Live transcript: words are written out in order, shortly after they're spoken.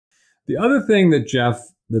The other thing that Jeff,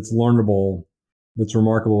 that's learnable, that's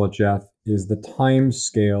remarkable at Jeff, is the time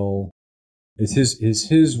scale, is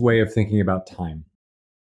his way of thinking about time.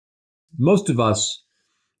 Most of us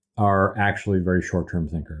are actually very short-term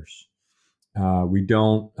thinkers. We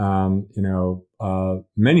don't,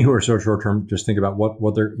 many who are so short-term just think about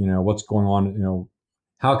what they're, what's going on,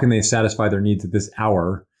 how can they satisfy their needs at this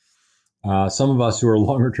hour? Some of us who are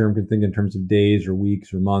longer-term can think in terms of days or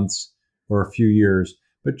weeks or months or a few years.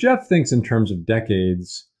 But Jeff thinks in terms of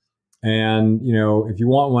decades. And, if you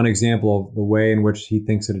want one example of the way in which he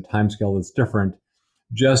thinks at a timescale that's different,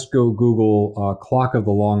 just go Google Clock of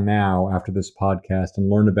the Long Now after this podcast and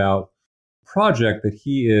learn about a project that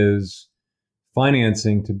he is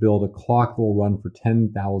financing to build a clock that will run for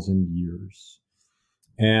 10,000 years.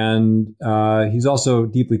 And he's also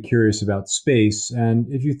deeply curious about space. And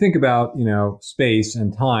if you think about, space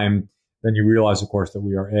and time, then you realize, of course, that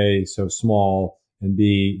we are A, so small, and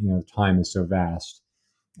B, time is so vast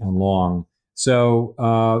and long. So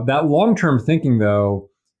that long-term thinking,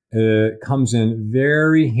 though, comes in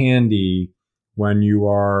very handy when you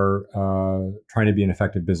are trying to be an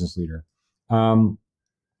effective business leader.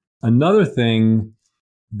 Another thing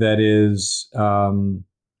that is,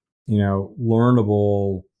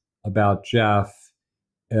 learnable about Jeff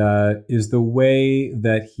is the way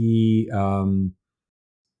that he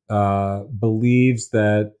believes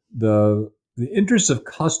that the interests of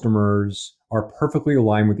customers are perfectly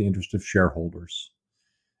aligned with the interest of shareholders.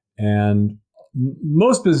 And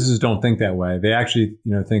most businesses don't think that way. They actually,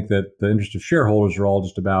 think that the interest of shareholders are all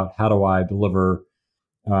just about how do I deliver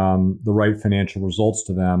the right financial results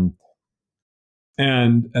to them.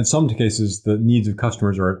 And in some cases, the needs of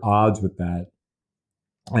customers are at odds with that.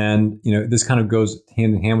 And, this kind of goes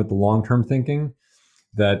hand in hand with the long-term thinking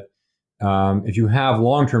that if you have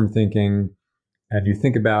long-term thinking and you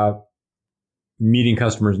think about meeting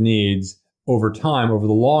customers' needs over time, over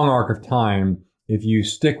the long arc of time, if you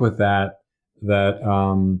stick with that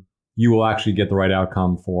you will actually get the right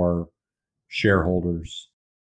outcome for shareholders.